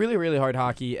 they played really, really hard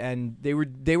hockey, and they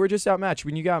were just outmatched.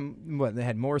 When you got they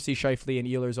had Morrissey, Scheifele, and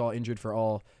Ehlers all injured for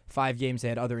all 5 games. They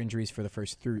had other injuries for the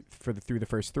first through the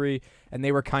first 3, and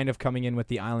they were kind of coming in with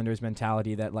the Islanders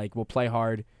mentality that like we'll play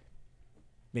hard.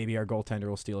 Maybe our goaltender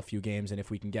will steal a few games, and if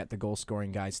we can get the goal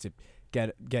scoring guys to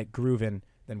get grooving,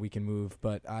 then we can move.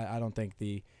 But I don't think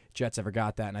the Jets ever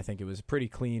got that, and I think it was a pretty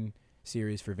clean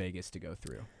series for Vegas to go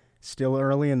through. Still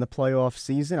early in the playoff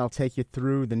season. I'll take you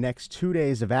through the next 2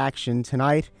 days of action.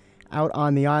 Tonight, out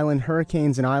on the island,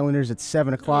 Hurricanes and Islanders at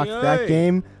 7 o'clock. That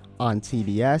game on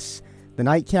TBS. The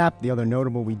nightcap, the other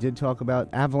notable we did talk about,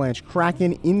 Avalanche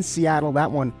Kraken in Seattle. That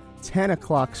one, 10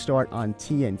 o'clock start on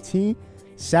TNT.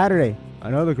 Saturday,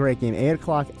 another great game, 8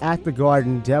 o'clock at the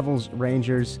Garden, Devils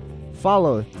Rangers.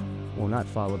 Not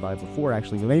followed by before,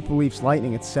 actually, the Maple Leafs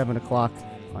Lightning at 7 o'clock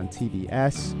on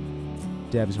TBS.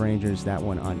 Devs Rangers, that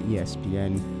one on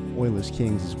ESPN. Oilers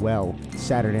Kings as well,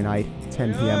 Saturday night,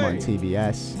 10 p.m. on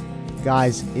TBS.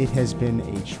 Guys, it has been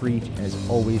a treat, as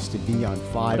always, to be on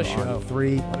 5 on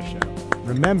 3. What a show.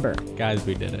 Remember Guys,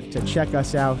 we did it. to check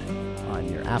us out on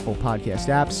your Apple Podcast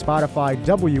app, Spotify,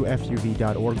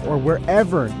 WFUV.org, or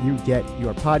wherever you get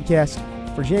your podcast.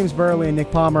 For James Birle and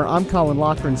Nick Palmer, I'm Colin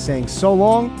Loughran saying so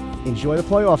long. Enjoy the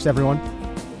playoffs, everyone.